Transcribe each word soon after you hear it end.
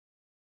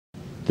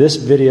This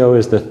video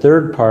is the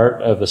third part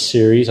of a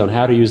series on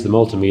how to use the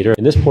multimeter.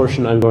 In this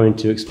portion, I'm going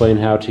to explain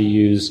how to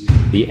use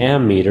the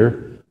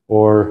ammeter,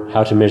 or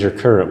how to measure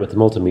current with the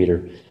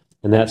multimeter.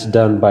 And that's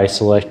done by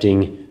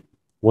selecting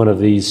one of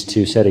these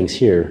two settings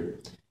here.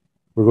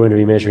 We're going to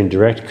be measuring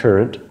direct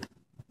current,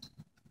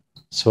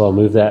 so I'll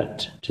move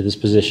that to this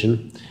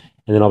position,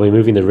 and then I'll be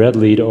moving the red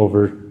lead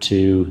over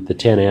to the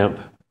 10 amp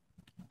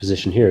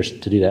position here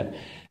to do that.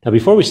 Now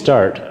before we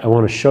start, I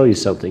want to show you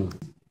something.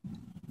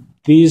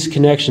 These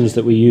connections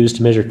that we use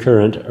to measure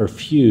current are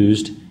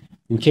fused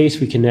in case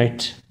we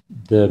connect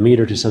the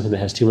meter to something that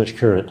has too much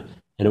current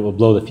and it will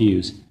blow the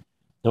fuse.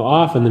 Now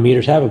often the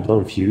meters have a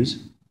blown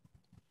fuse,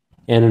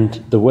 and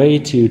the way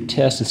to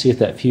test and see if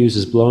that fuse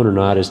is blown or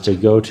not is to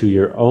go to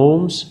your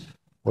ohms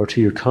or to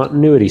your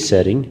continuity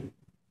setting.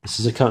 This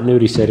is a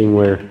continuity setting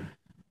where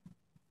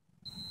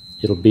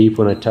it'll beep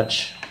when I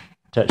touch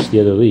the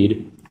other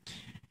lead.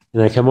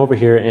 And I come over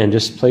here and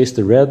just place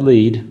the red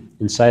lead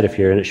inside of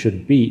here, and it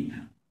should beep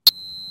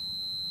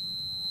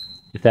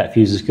if that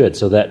fuse is good.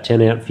 So that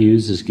 10 amp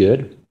fuse is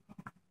good,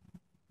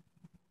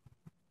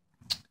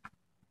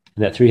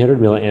 and that 300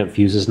 milliamp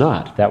fuse is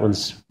not. That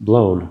one's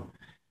blown.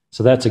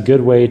 So that's a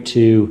good way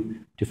to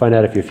find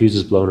out if your fuse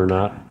is blown or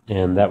not,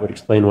 and that would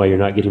explain why you're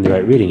not getting the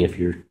right reading if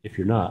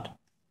you're not.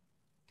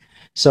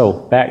 So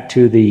back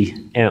to the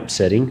amp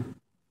setting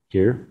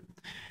here.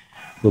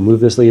 We'll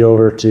move this lead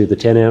over to the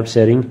 10 amp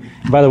setting.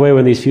 And by the way,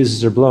 when these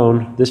fuses are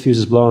blown, this fuse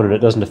is blown and it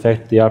doesn't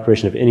affect the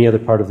operation of any other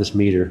part of this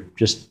meter,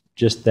 just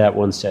that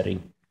one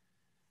setting.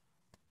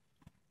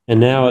 And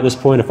now at this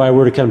point, if I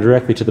were to come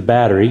directly to the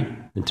battery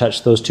and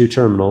touch those two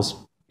terminals,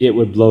 it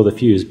would blow the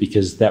fuse,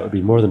 because that would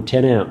be more than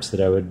 10 amps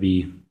that I would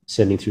be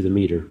sending through the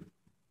meter.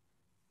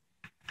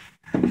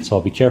 So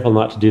I'll be careful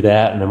not to do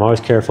that, and I'm always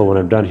careful when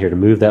I'm done here to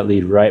move that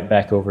lead right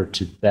back over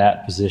to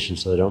that position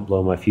so I don't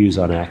blow my fuse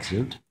on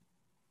accident.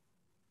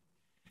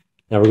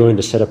 Now we're going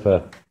to set up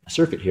a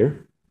circuit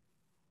here.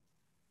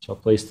 So I'll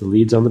place the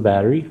leads on the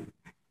battery,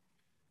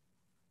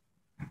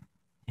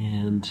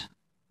 and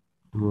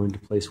I'm going to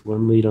place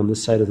one lead on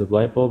this side of the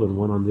light bulb and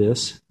one on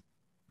this.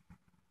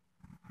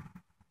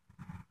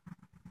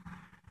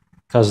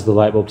 Causes the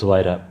light bulb to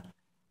light up.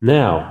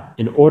 Now,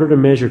 in order to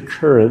measure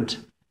current,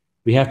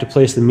 we have to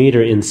place the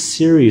meter in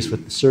series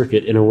with the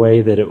circuit in a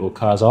way that it will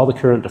cause all the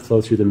current to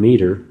flow through the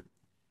meter,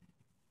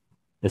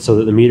 and so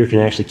that the meter can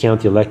actually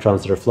count the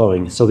electrons that are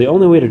flowing. So the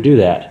only way to do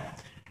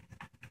that,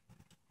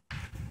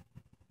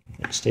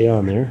 stay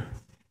on there,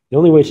 the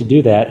only way to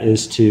do that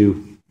is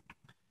to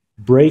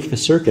break the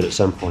circuit at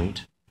some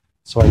point.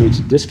 So I need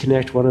to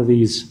disconnect one of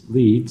these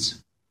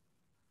leads,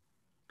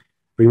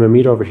 bring my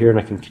meter over here, and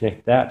I can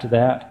connect that to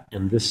that,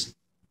 and this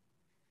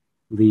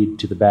lead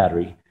to the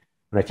battery.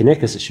 When I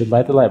connect this, it should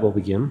light the light bulb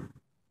again.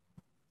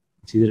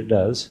 See that it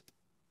does.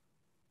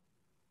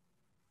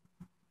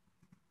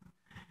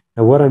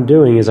 Now what I'm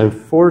doing is I'm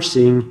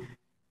forcing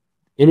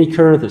any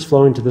current that's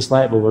flowing to this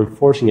light bulb, I'm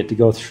forcing it to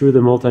go through the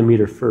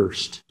multimeter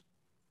first,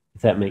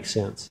 if that makes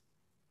sense.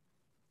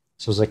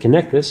 So as I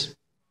connect this, it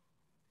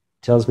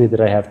tells me that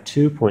I have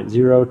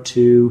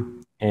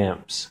 2.02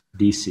 amps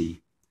DC,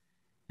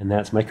 and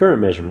that's my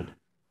current measurement.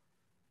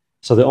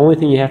 So the only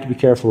thing you have to be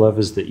careful of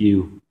is that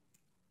you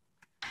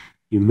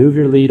move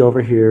your lead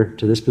over here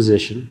to this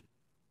position,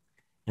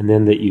 and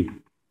then that you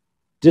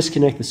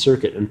disconnect the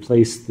circuit and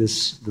place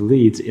the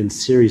leads in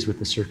series with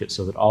the circuit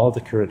so that all of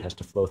the current has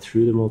to flow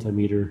through the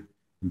multimeter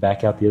and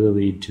back out the other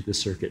lead to the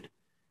circuit,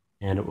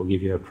 and it will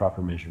give you a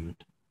proper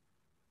measurement.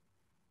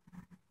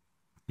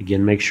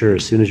 Again, make sure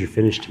as soon as you're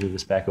finished to move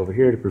this back over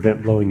here to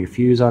prevent blowing your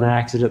fuse on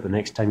accident the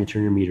next time you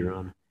turn your meter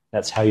on.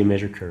 That's how you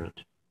measure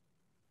current.